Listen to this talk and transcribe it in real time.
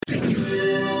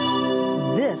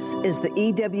is the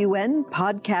EWN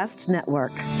Podcast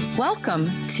Network.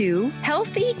 Welcome to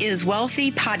Healthy is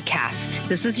Wealthy podcast.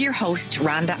 This is your host,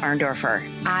 Rhonda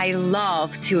Arndorfer. I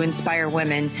love to inspire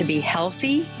women to be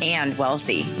healthy and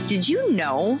wealthy. Did you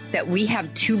know that we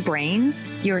have two brains?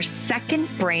 Your second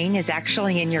brain is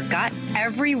actually in your gut.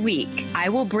 Every week, I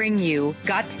will bring you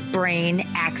gut-brain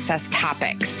access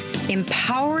topics,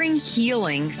 empowering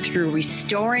healing through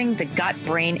restoring the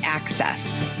gut-brain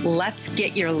axis. Let's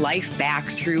get your life back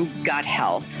through gut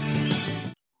health.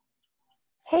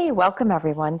 Hey, welcome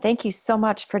everyone. Thank you so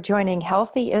much for joining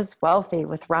Healthy is Wealthy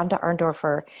with Rhonda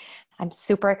Arndorfer. I'm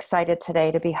super excited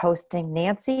today to be hosting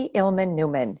Nancy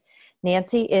Illman-Newman.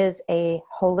 Nancy is a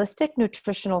holistic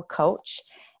nutritional coach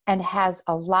and has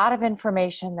a lot of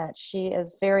information that she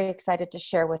is very excited to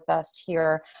share with us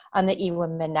here on the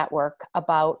eWomen Network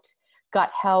about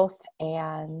gut health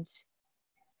and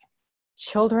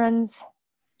children's,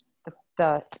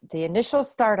 the initial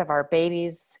start of our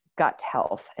baby's gut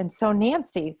health. And so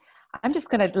Nancy, I'm just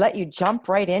going to let you jump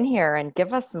right in here and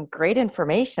give us some great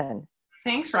information.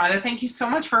 Thanks, Rhonda. Thank you so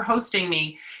much for hosting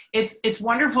me. It's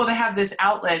wonderful to have this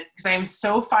outlet because I am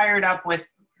so fired up with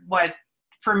what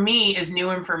for me is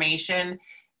new information,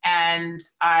 and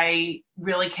I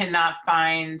really cannot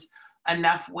find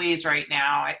enough ways right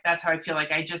now. That's how I feel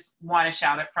like I just want to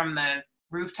shout it from the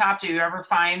rooftop. Do you ever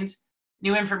find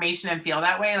new information and feel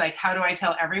that way? Like, how do I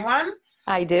tell everyone?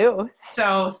 I do.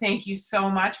 So thank you so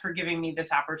much for giving me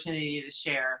this opportunity to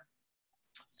share.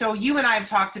 So you and I have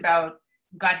talked about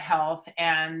gut health,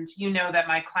 and you know that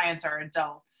my clients are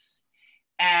adults.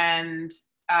 And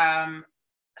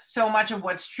so much of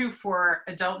what's true for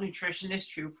adult nutrition is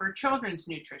true for children's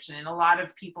nutrition. And a lot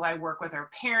of people I work with are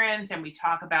parents, and we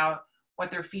talk about what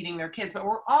they're feeding their kids, but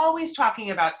we're always talking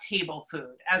about table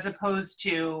food as opposed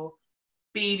to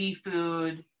baby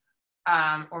food,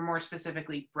 or more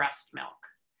specifically, breast milk.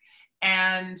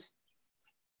 And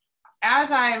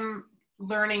as I'm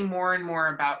learning more and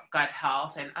more about gut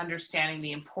health and understanding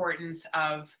the importance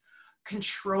of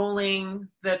controlling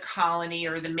the colony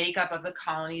or the makeup of the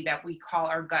colony that we call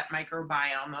our gut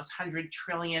microbiome, those 100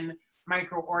 trillion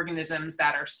microorganisms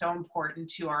that are so important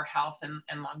to our health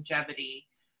and longevity,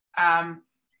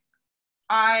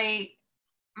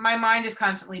 my mind is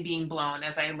constantly being blown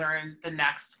as I learn the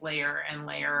next layer and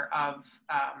layer of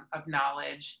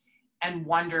knowledge and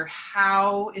wonder,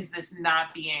 how is this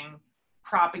not being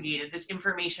propagated? This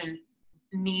information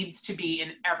needs to be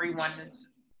in everyone's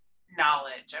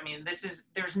knowledge. I mean,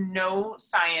 there's no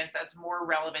science that's more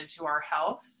relevant to our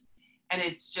health, and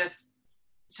it's just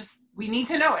we need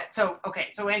to know it. So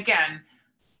again,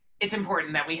 it's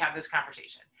important that we have this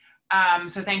conversation.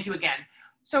 So thank you again.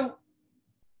 So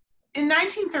in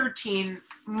 1913,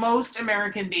 most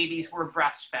American babies were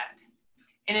breastfed.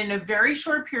 And in a very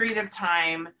short period of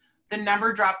time, the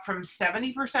number dropped from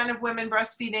 70% of women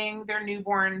breastfeeding their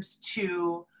newborns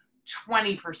to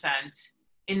 20%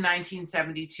 in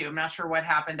 1972. I'm not sure what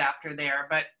happened after there,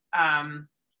 but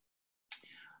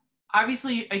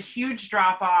obviously a huge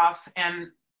drop off. And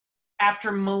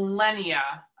after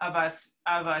millennia of us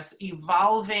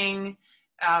evolving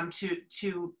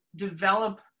to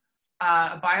develop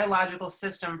a biological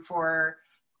system for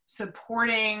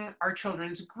supporting our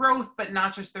children's growth, but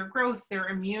not just their growth, their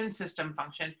immune system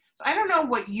function. So I don't know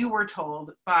what you were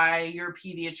told by your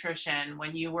pediatrician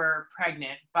when you were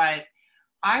pregnant, but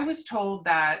I was told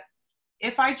that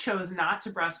if I chose not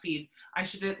to breastfeed, I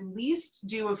should at least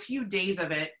do a few days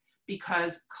of it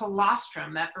because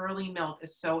colostrum, that early milk,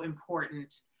 is so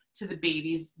important to the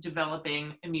baby's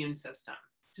developing immune system.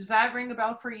 Does that ring a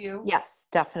bell for you? Yes,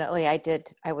 definitely. I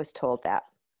did. I was told that.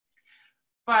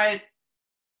 But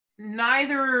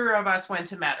neither of us went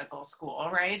to medical school,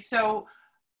 right? So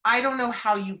I don't know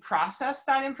how you process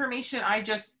that information. I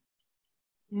just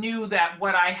knew that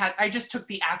I just took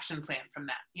the action plan from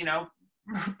that,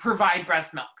 provide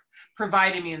breast milk,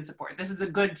 provide immune support. This is a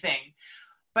good thing.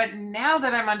 But now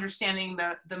that I'm understanding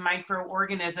the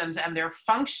microorganisms and their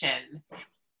function,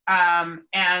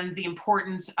 and the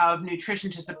importance of nutrition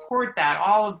to support that,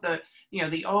 all of the,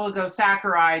 the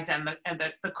oligosaccharides and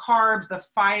the carbs, the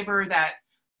fiber that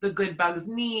the good bugs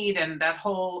need, and that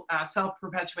whole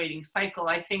self-perpetuating cycle.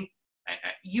 I think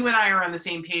you and I are on the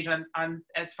same page on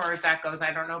as far as that goes.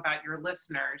 I don't know about your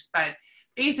listeners, but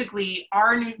basically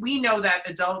we know that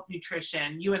adult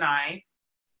nutrition, you and I,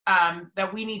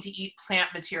 that we need to eat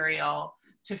plant material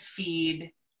to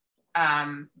feed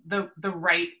the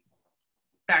right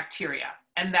bacteria,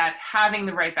 and that having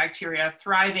the right bacteria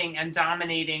thriving and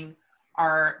dominating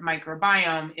our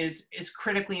microbiome is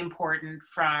critically important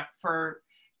for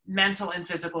mental and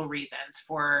physical reasons,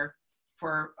 for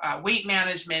weight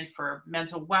management, for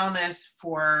mental wellness,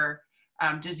 for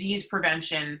disease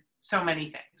prevention, so many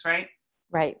things, right?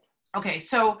 Right. Okay,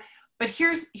 so, but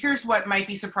here's what might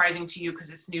be surprising to you because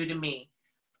it's new to me.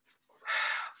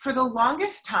 For the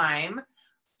longest time,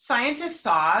 scientists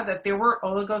saw that there were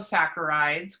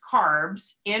oligosaccharides,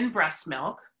 carbs, in breast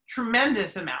milk,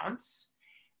 tremendous amounts,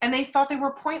 and they thought they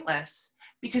were pointless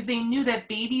because they knew that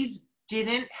babies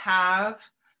didn't have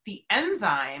the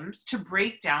enzymes to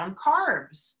break down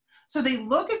carbs. So they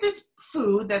look at this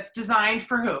food that's designed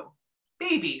for who?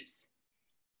 Babies.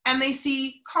 And they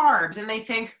see carbs and they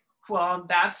think, well,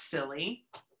 that's silly.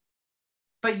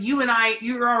 But you and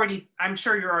I'm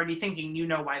sure you're already thinking, you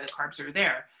know why the carbs are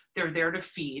there. They're there to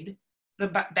feed the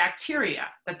bacteria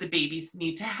that the babies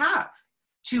need to have.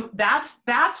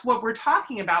 That's what we're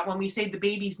talking about when we say the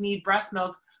babies need breast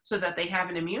milk so that they have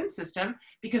an immune system,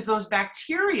 because those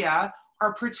bacteria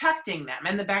are protecting them,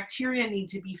 and the bacteria need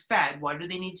to be fed. What do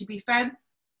they need to be fed?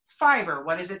 Fiber.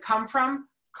 What does it come from?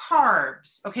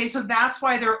 Carbs. Okay, so that's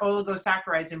why there are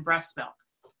oligosaccharides in breast milk.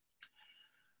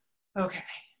 Okay,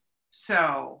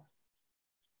 so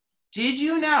did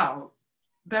you know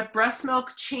that breast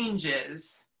milk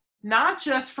changes not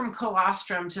just from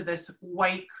colostrum to this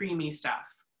white creamy stuff,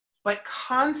 but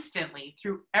constantly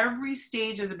through every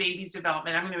stage of the baby's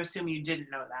development? I'm going to assume you didn't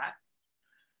know that.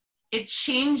 It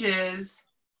changes,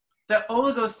 the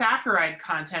oligosaccharide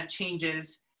content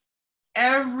changes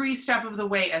every step of the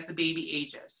way as the baby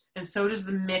ages. And so does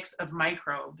the mix of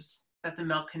microbes that the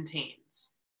milk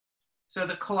contains. So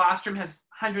the colostrum has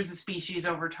hundreds of species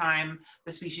over time.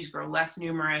 The species grow less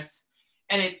numerous.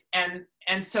 And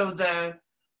so the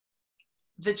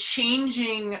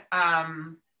changing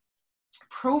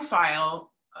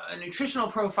profile, nutritional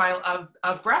profile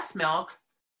of breast milk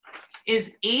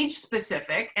is age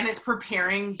specific, and it's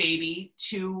preparing baby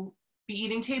to be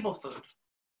eating table food.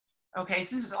 Okay,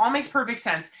 so this all makes perfect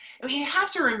sense. I mean, you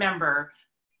have to remember,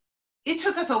 it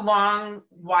took us a long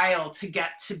while to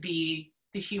get to be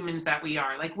the humans that we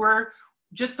are. Like, we're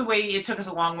just the way it took us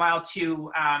a long while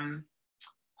to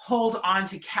hold on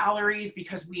to calories,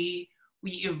 because we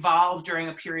evolved during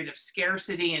a period of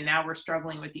scarcity, and now we're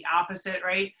struggling with the opposite,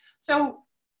 right? So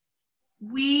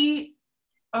we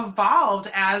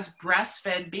evolved as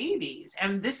breastfed babies,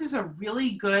 and this is a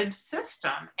really good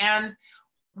system. And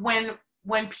when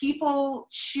people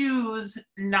choose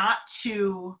not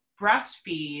to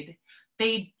breastfeed,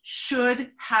 they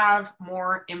should have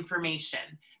more information,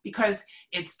 because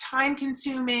it's time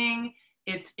consuming,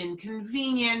 it's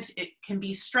inconvenient, it can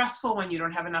be stressful when you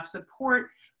don't have enough support.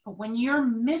 But when you're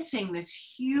missing this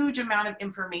huge amount of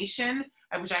information,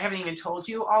 which I haven't even told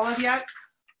you all of yet,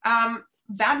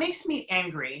 that makes me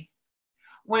angry.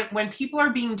 When people are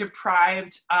being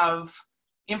deprived of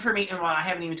information, well, I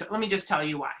haven't even let me just tell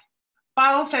you why.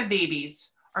 Bottle-fed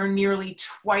babies are nearly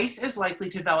twice as likely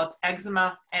to develop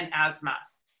eczema and asthma.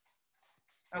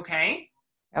 Okay?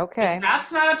 Okay. If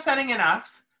that's not upsetting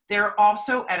enough, they're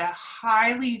also at a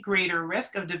highly greater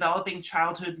risk of developing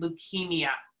childhood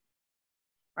leukemia,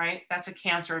 right? That's a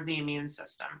cancer of the immune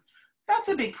system. That's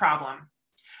a big problem.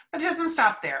 But it doesn't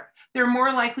stop there. They're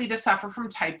more likely to suffer from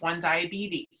type 1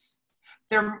 diabetes.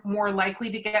 They're more likely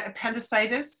to get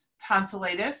appendicitis,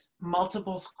 tonsillitis,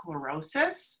 multiple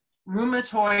sclerosis,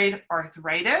 rheumatoid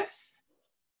arthritis.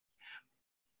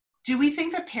 Do we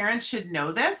think that parents should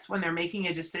know this when they're making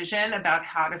a decision about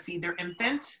how to feed their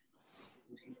infant?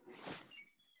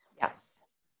 Yes.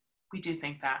 We do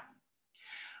think that.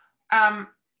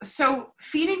 So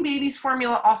feeding babies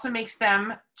formula also makes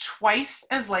them twice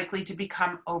as likely to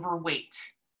become overweight.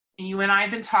 And you and I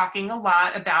have been talking a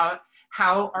lot about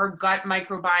how our gut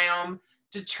microbiome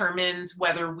determines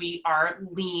whether we are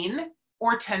lean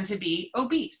or tend to be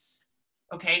obese.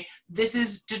 Okay, this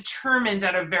is determined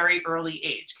at a very early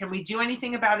age. Can we do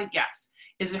anything about it? Yes.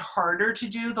 Is it harder to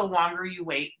do the longer you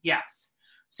wait? Yes.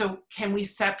 So can we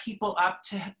set people up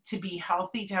to be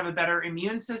healthy, to have a better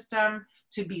immune system,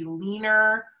 to be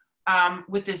leaner,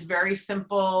 with this very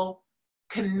simple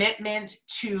commitment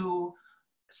to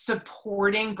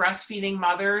supporting breastfeeding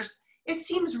mothers? It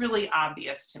seems really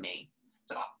obvious to me.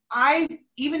 So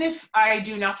even if I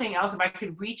do nothing else, if I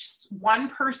could reach one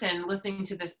person listening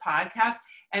to this podcast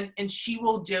and she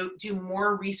will do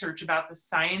more research about the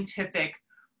scientific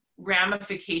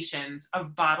ramifications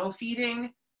of bottle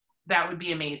feeding, that would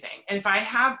be amazing. And if I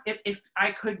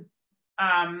could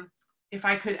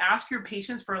ask your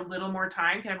patients for a little more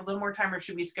time, can I have a little more time, or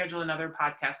should we schedule another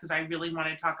podcast? Because I really want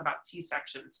to talk about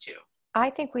C-sections too. I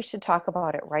think we should talk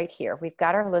about it right here. We've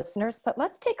got our listeners, but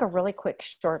let's take a really quick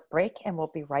short break and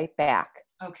we'll be right back.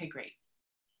 Okay, great.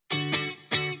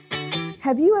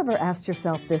 Have you ever asked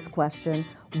yourself this question?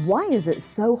 Why is it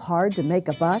so hard to make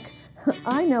a buck?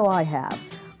 I know I have.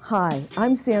 Hi,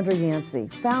 I'm Sandra Yancey,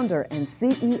 founder and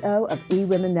CEO of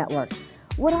eWomen Network.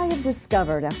 What I have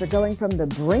discovered after going from the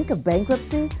brink of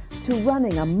bankruptcy to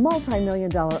running a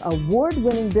multi-million-dollar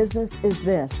award-winning business is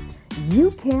this.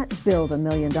 You can't build $1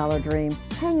 million dream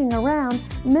hanging around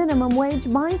minimum wage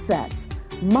mindsets.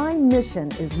 My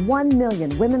mission is 1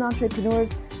 million women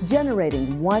entrepreneurs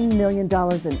generating $1 million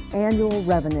in annual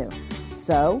revenue.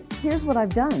 So here's what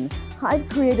I've done. I've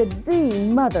created the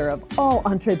mother of all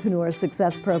entrepreneur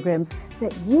success programs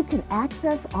that you can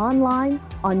access online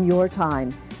on your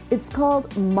time. It's called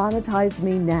Monetize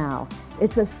Me Now.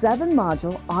 It's a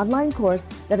 7-module online course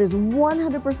that is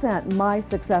 100% my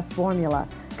success formula,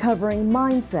 covering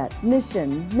mindset,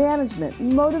 mission, management,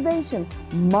 motivation,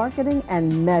 marketing,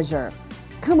 and measure.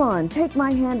 Come on, take my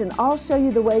hand and I'll show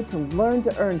you the way to learn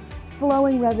to earn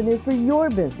flowing revenue for your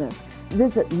business.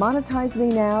 Visit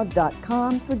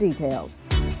monetizemenow.com for details.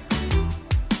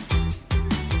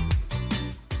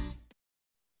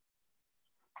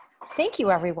 Thank you,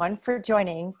 everyone, for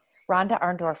joining Rhonda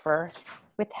Arndorfer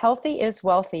with Healthy is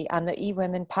Wealthy on the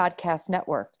eWomen Podcast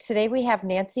Network. Today we have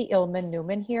Nancy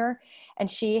Illman-Newman here, and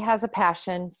she has a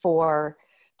passion for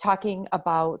talking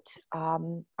about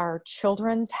our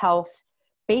children's health,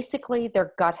 basically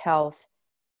their gut health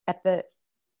at the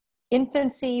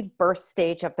infancy birth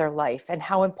stage of their life, and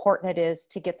how important it is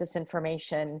to get this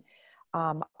information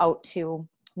out to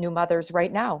new mothers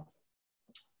right now.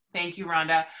 Thank you,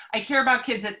 Rhonda. I care about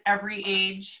kids at every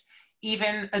age,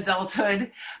 even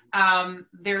adulthood.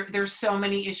 There's so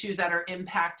many issues that are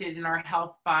impacted in our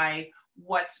health by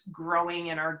what's growing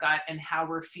in our gut and how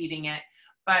we're feeding it.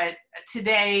 But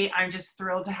today, I'm just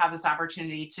thrilled to have this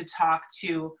opportunity to talk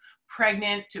to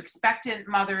pregnant, to expectant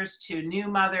mothers, to new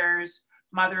mothers,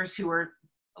 mothers who are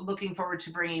looking forward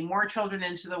to bringing more children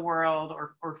into the world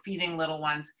or feeding little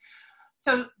ones.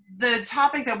 So the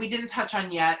topic that we didn't touch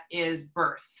on yet is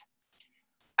birth.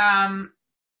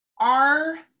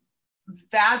 Our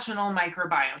vaginal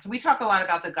microbiome. So we talk a lot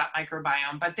about the gut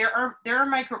microbiome, but there are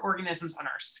microorganisms on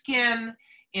our skin,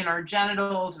 in our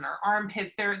genitals, in our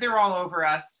armpits. They're all over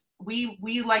us. We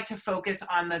like to focus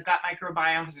on the gut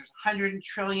microbiome because there's 100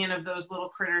 trillion of those little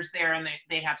critters there, and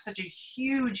they have such a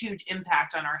huge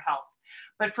impact on our health.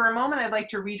 But for a moment, I'd like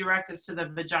to redirect us to the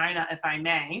vagina, if I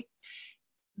may.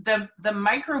 The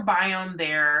microbiome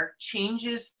there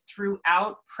changes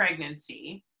throughout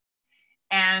pregnancy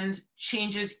and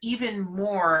changes even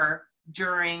more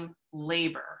during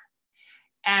labor.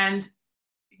 And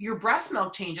your breast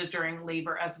milk changes during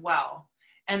labor as well.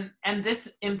 And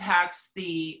this impacts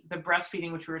the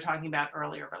breastfeeding, which we were talking about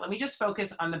earlier. But let me just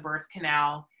focus on the birth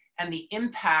canal and the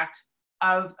impact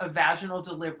of a vaginal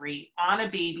delivery on a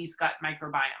baby's gut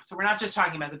microbiome. So we're not just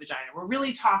talking about the vagina. We're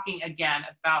really talking, again,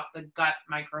 about the gut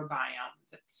microbiome.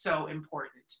 It's so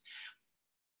important.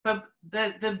 But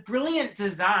the brilliant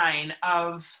design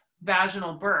of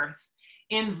vaginal birth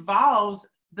involves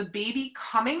the baby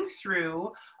coming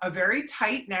through a very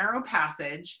tight, narrow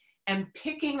passage and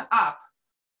picking up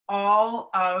all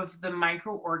of the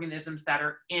microorganisms that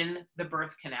are in the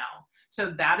birth canal.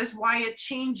 So that is why it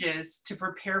changes to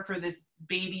prepare for this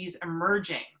baby's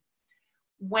emerging.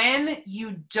 When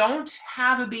you don't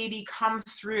have a baby come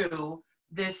through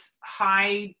this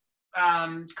high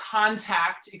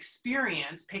contact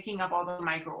experience, picking up all the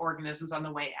microorganisms on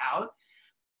the way out,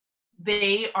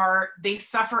 they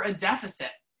suffer a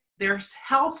deficit. Their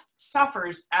health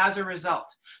suffers as a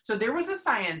result. So there was a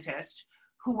scientist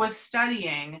who was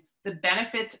studying the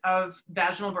benefits of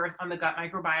vaginal birth on the gut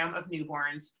microbiome of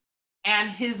newborns,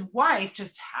 and his wife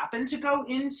just happened to go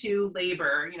into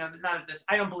labor. None of this,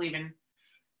 I don't believe in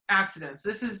accidents.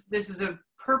 This is a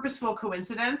purposeful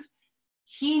coincidence.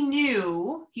 He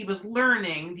knew, he was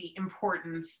learning the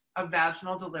importance of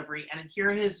vaginal delivery, and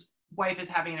here his wife is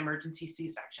having an emergency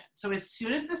C-section. So as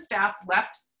soon as the staff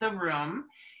left the room,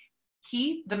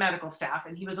 the medical staff,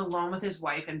 and he was alone with his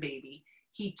wife and baby,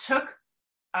 he took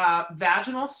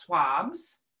vaginal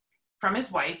swabs from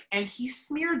his wife and he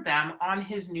smeared them on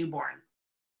his newborn.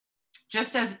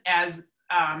 Just as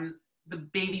the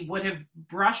baby would have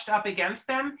brushed up against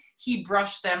them, he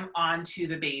brushed them onto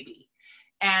the baby.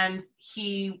 And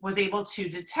he was able to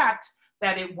detect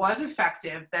that it was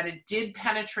effective, that it did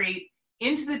penetrate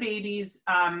into the baby's,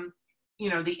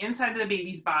 the inside of the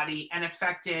baby's body and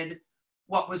affected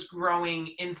what was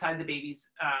growing inside the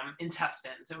baby's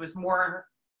intestines. It was more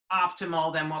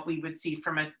optimal than what we would see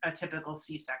from a typical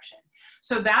C-section.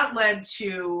 So that led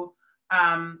to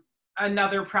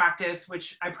another practice,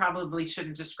 which I probably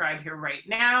shouldn't describe here right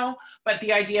now, but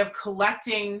the idea of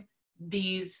collecting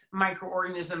these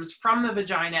microorganisms from the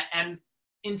vagina and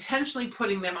intentionally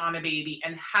putting them on a baby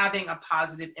and having a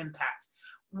positive impact.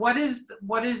 What is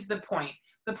the point?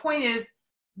 The point is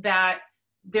that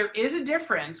there is a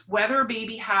difference whether a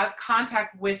baby has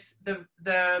contact with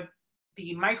the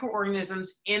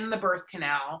microorganisms in the birth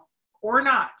canal or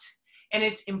not. And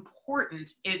it's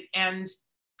important, and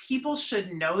people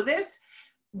should know this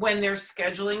when they're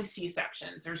scheduling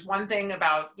C-sections. There's one thing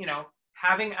about,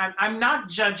 I'm not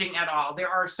judging at all. There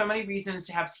are so many reasons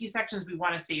to have C-sections. We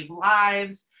want to save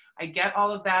lives. I get all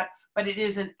of that, but it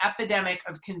is an epidemic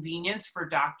of convenience for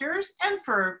doctors and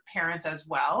for parents as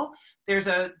well. There's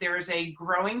a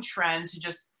growing trend to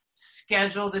just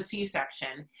schedule the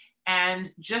C-section. And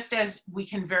just as we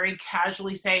can very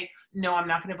casually say, no, I'm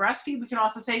not going to breastfeed, we can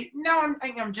also say, no,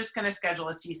 I'm just going to schedule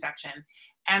a C-section.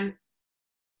 And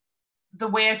the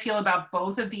way I feel about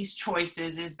both of these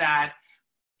choices is that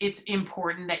it's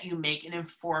important that you make an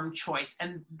informed choice.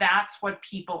 And that's what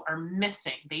people are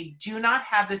missing. They do not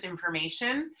have this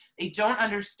information. They don't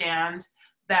understand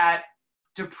that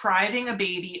depriving a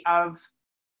baby of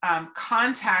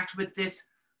contact with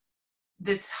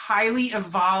this highly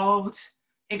evolved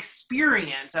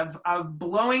experience of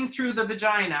blowing through the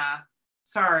vagina,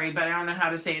 sorry, but I don't know how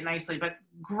to say it nicely, but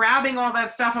grabbing all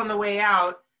that stuff on the way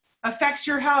out affects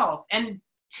your health. And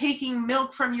taking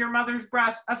milk from your mother's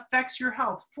breast affects your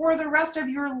health for the rest of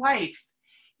your life.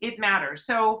 It matters.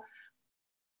 So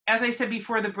as I said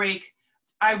before the break,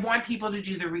 I want people to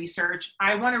do the research.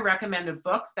 I want to recommend a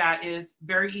book that is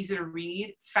very easy to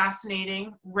read,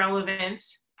 fascinating, relevant,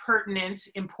 pertinent,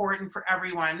 important for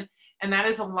everyone. And that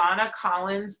is Ilana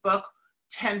Collins' book,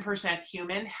 10%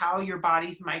 Human, How Your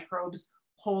Body's Microbes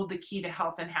Hold the Key to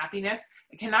Health and Happiness.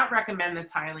 I cannot recommend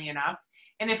this highly enough.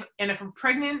 And if a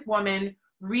pregnant woman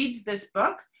reads this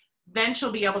book, then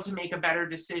she'll be able to make a better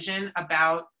decision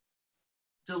about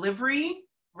delivery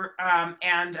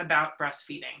and about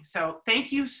breastfeeding. So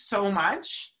thank you so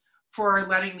much for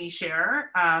letting me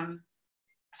share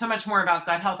so much more about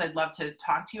gut health. I'd love to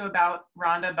talk to you about,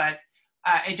 Rhonda, but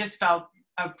I just felt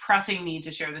a pressing need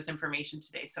to share this information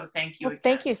today. So thank you. Well,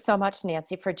 thank you so much,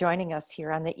 Nancy, for joining us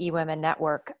here on the eWomen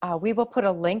Network. We will put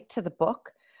a link to the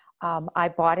book. I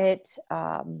bought it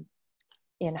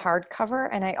in hardcover,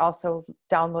 and I also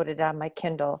downloaded it on my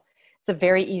Kindle. It's a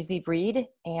very easy read,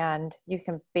 and you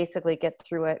can basically get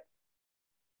through it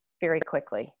very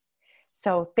quickly.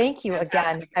 So thank you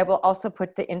again. I will also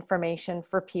put the information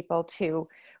for people to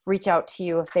reach out to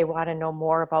you if they want to know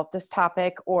more about this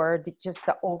topic or just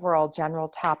the overall general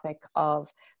topic of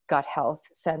gut health,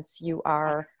 since you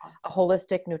are a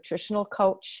holistic nutritional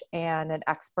coach and an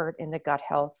expert in the gut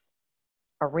health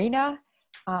arena.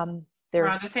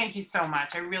 Rhonda, thank you so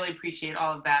much. I really appreciate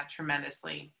all of that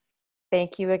tremendously.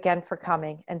 Thank you again for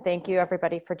coming. And thank you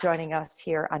everybody for joining us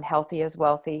here on Healthy is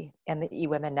Wealthy and the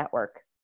eWomen Network.